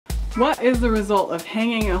What is the result of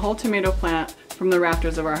hanging a whole tomato plant from the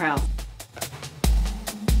rafters of our house?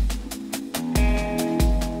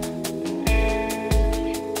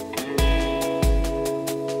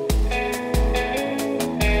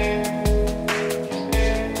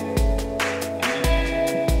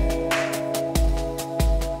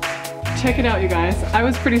 Check it out, you guys. I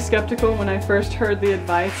was pretty skeptical when I first heard the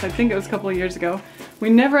advice. I think it was a couple of years ago. We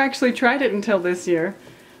never actually tried it until this year.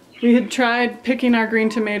 We had tried picking our green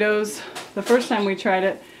tomatoes the first time we tried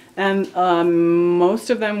it, and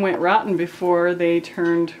most of them went rotten before they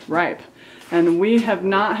turned ripe. And we have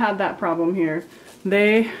not had that problem here.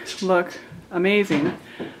 They look amazing.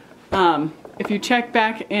 If you check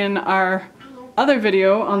back in our other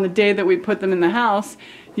video on the day that we put them in the house,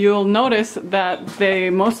 you'll notice that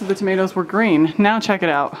most of the tomatoes were green. Now check it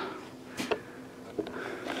out.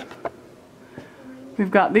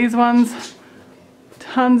 We've got these ones.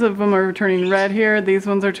 Tons of them are turning red here. These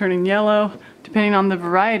ones are turning yellow, depending on the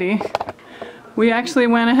variety. We actually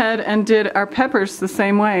went ahead and did our peppers the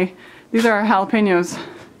same way. These are our jalapenos.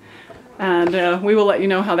 And we will let you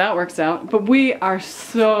know how that works out. But we are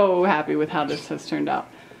so happy with how this has turned out.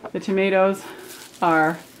 The tomatoes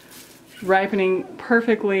are ripening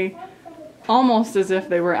perfectly, almost as if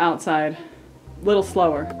they were outside. A little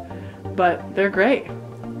slower, but they're great.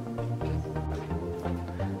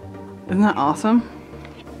 Isn't that awesome?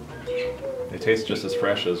 They taste just as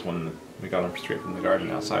fresh as when we got them straight from the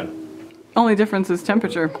garden outside. Only difference is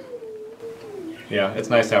temperature. Yeah, it's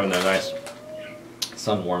nice having a nice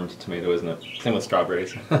sun-warmed tomato, isn't it? Same with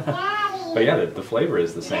strawberries. But yeah, the flavor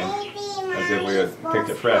is the same as if we had picked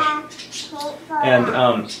it fresh.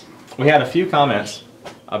 And we had a few comments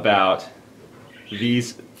about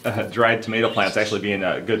these dried tomato plants actually being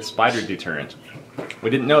a good spider deterrent. We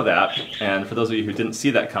didn't know that, and for those of you who didn't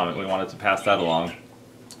see that comment, we wanted to pass that along.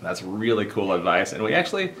 That's really cool advice, and we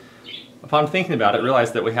actually, upon thinking about it,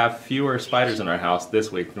 realized that we have fewer spiders in our house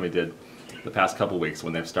this week than we did the past couple weeks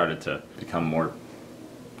when they've started to become more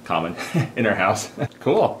common in our house.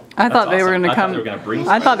 Cool. I thought they were going to come.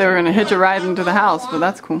 I thought they were going to hitch a ride into the house, but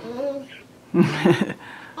that's cool.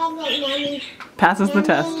 Passes the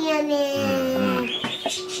test.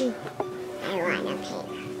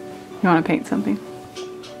 You want to paint something?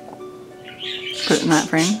 Put it in that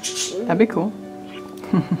frame? That'd be cool.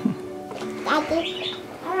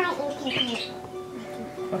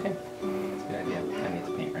 Okay. That's a good idea. I need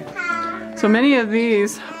to paint right now. So many of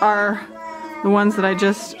these are the ones that I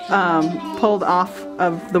just pulled off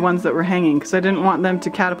of the ones that were hanging because I didn't want them to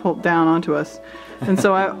catapult down onto us. And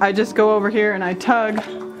so I just go over here and I tug,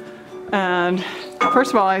 and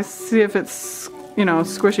first of all I see if it's, you know,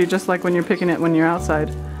 squishy, just like when you're picking it when you're outside.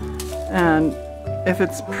 And if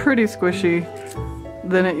it's pretty squishy,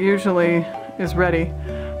 then it usually is ready.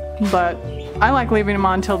 But I like leaving them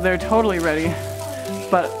on until they're totally ready.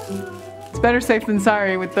 But it's better safe than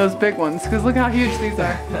sorry with those big ones, because look how huge these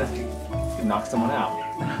are. It knocks someone out.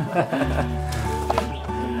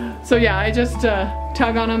 So yeah, I just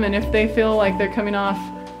tug on them, and if they feel like they're coming off,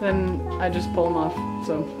 then I just pull them off.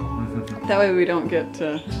 So that way we don't get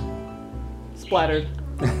splattered.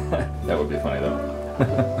 That would be funny though.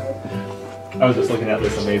 I was just looking at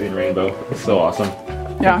this amazing rainbow. It's so awesome.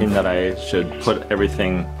 Yeah. Thinking that I should put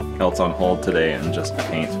everything else on hold today and just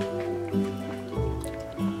paint.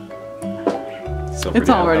 So It's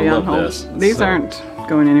pretty. already I on love hold. this. These so, aren't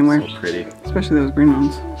going anywhere. So pretty. Especially those green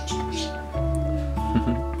ones.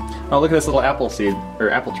 Oh, look at this little apple seed,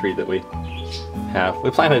 or apple tree that we have.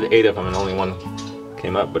 We planted 8 of them and only one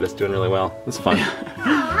came up, but it's doing really well. It's fun.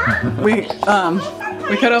 We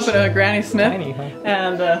cut open a Granny Smith, Tiny, huh?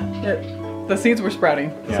 and the seeds were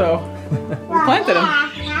sprouting. Yeah. So we planted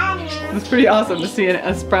them. It was pretty awesome to see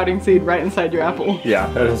a sprouting seed right inside your apple. Yeah,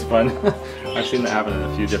 that is fun. I've seen that happen in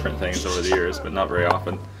a few different things over the years, but not very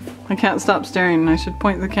often. I can't stop staring. I should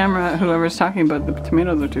point the camera at whoever's talking, but the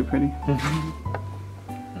tomatoes are too pretty.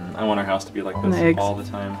 I want our house to be like And the this eggs. all the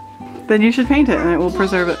time. Then you should paint it and it will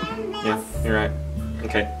preserve it. Yeah, you're right.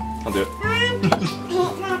 Okay, I'll do it.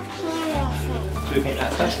 Should we paint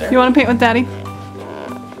that stuff there? You want to paint with Daddy?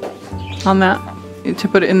 On that? To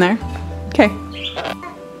put it in there? Okay.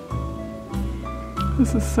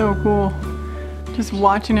 This is so cool. Just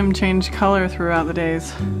watching him change color throughout the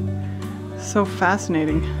days. So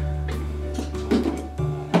fascinating.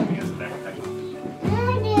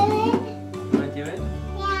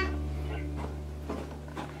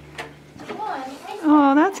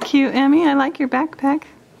 Oh, that's cute, Emmy. I like your backpack.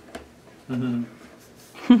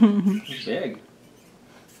 It's big.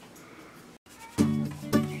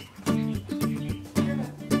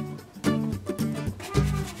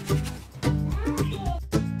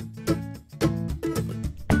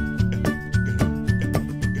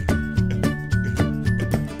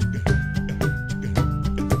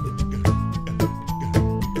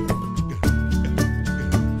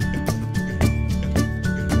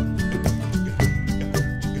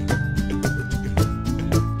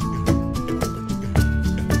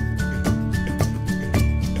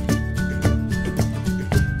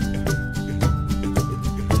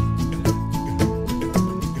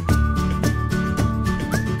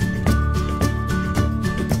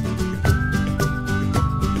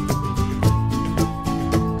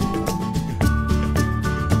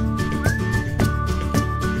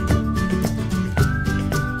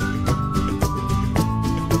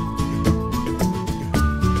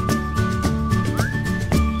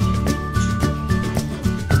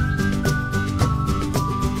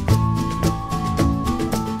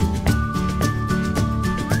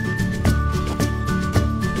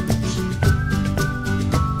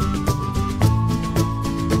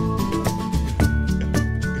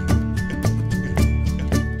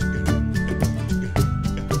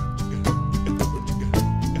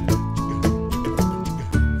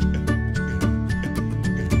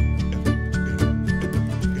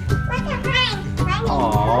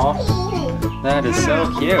 That is so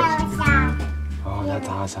cute. Oh, that's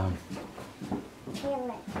awesome.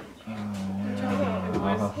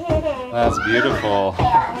 That's beautiful.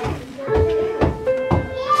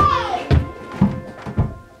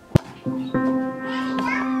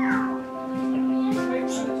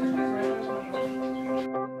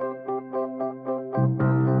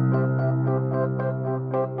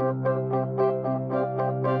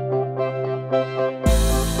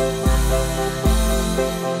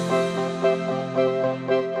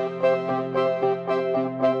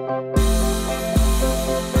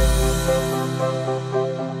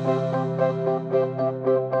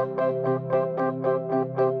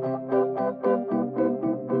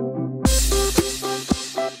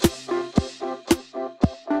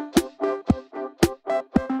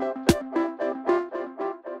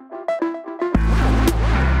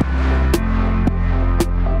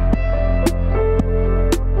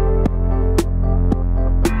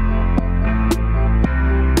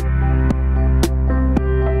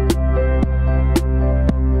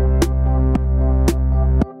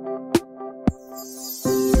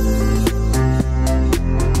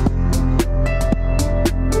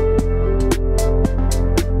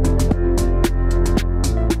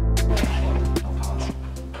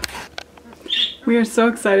 We are so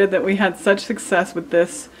excited that we had such success with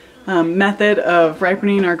this method of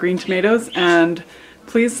ripening our green tomatoes, and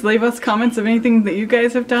please leave us comments of anything that you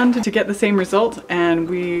guys have done to get the same result, and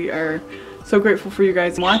we are so grateful for you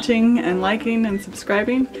guys watching and liking and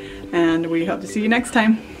subscribing, and we hope to see you next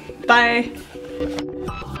time. Bye!